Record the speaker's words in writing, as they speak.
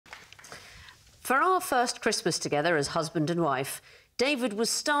For our first Christmas together as husband and wife, David was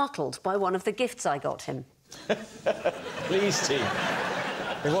startled by one of the gifts I got him. Please, team.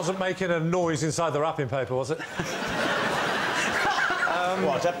 It wasn't making a noise inside the wrapping paper, was it?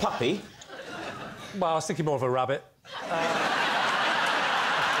 What, a puppy? Well, I was thinking more of a rabbit.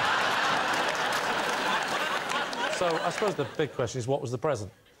 So, I suppose the big question is, what was the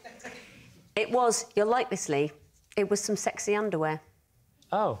present? It was, you'll like this, Lee, it was some sexy underwear.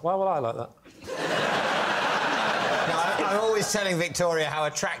 Oh, why would I like that? No, I'm always telling Victoria how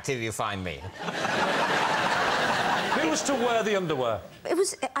attractive you find me. Who was to wear the underwear? It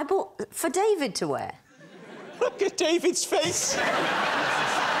was... I bought for David to wear. Look at David's face.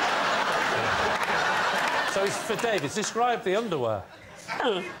 So it's for David. Describe the underwear.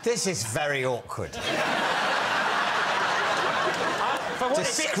 This is very awkward.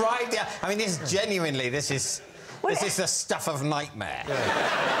 Describe the... I mean, this genuinely, this is the stuff of nightmare.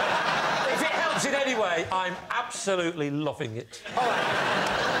 Yeah. If it helps in any way, I'm absolutely loving it. All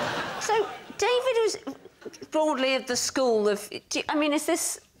right. So, David was broadly of the school of... I mean, is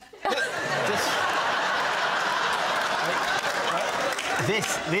this...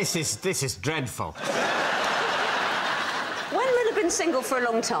 This is dreadful. When men have been single for a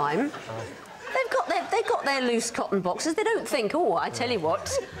long time, they've got their loose cotton boxes. They don't think, oh, I tell you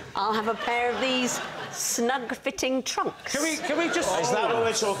what, I'll have a pair of these snug-fitting trunks. Can we just... Is that what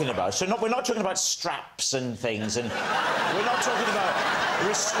we're talking about? So we're not talking about straps and things, and we're not talking about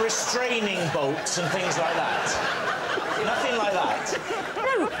restraining bolts and things like that. Nothing like that.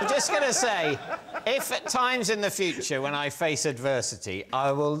 No. I'm just going to say, if at times in the future, when I face adversity,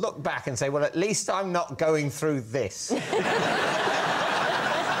 I will look back and say, well, at least I'm not going through this.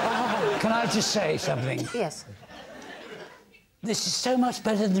 Can I just say something? Yes. This is so much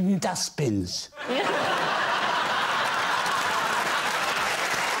better than dustbins.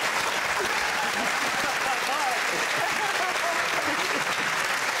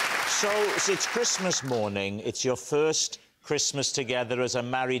 So it's Christmas morning. It's your first Christmas together as a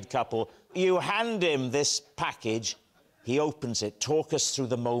married couple. You hand him this package. He opens it. Talk us through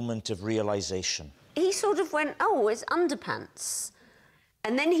the moment of realisation. He sort of went, oh, it's underpants.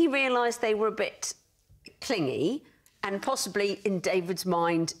 And then he realised they were a bit clingy and possibly, in David's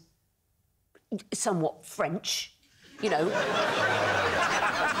mind, somewhat French, you know.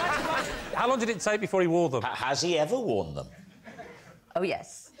 How long did it take before he wore them? Has he ever worn them? Oh,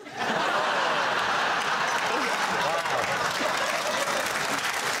 yes.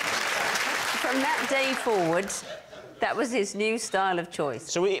 From that day forward, that was his new style of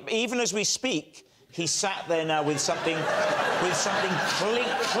choice. So even as we speak, he sat there now with something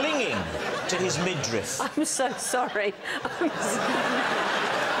clinging to his midriff. I'm so sorry.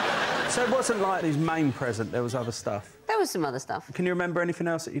 So it wasn't like his main present, there was other stuff? There was some other stuff. Can you remember anything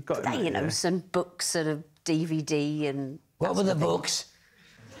else that you'd got in there? You know, some books and a DVD and... What were the books?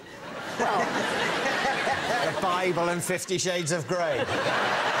 Well... The Bible and 50 Shades of Grey.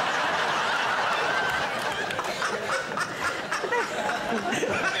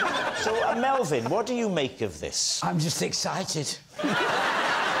 So, Melvyn, what do you make of this? I'm just excited.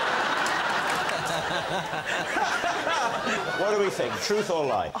 What do we think? Truth or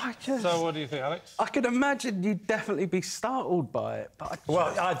lie? So, what do you think, Alex? I can imagine you'd definitely be startled by it, but...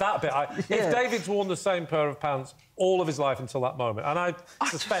 Well, that bit... If David's worn the same pair of pants all of his life until that moment, and I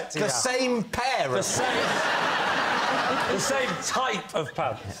suspect he The has. same pair of... The same type of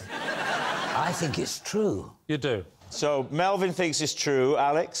pants. I think it's true. You do? So, Melvyn thinks it's true.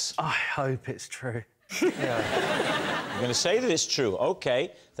 Alex? I hope it's true. Yeah. I'm going to say that it's true.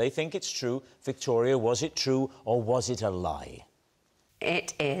 OK, they think it's true. Victoria, was it true or was it a lie?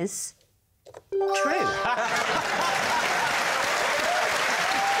 It is... true.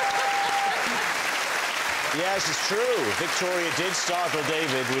 Yes, it's true. Victoria did startle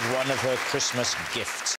David with one of her Christmas gifts.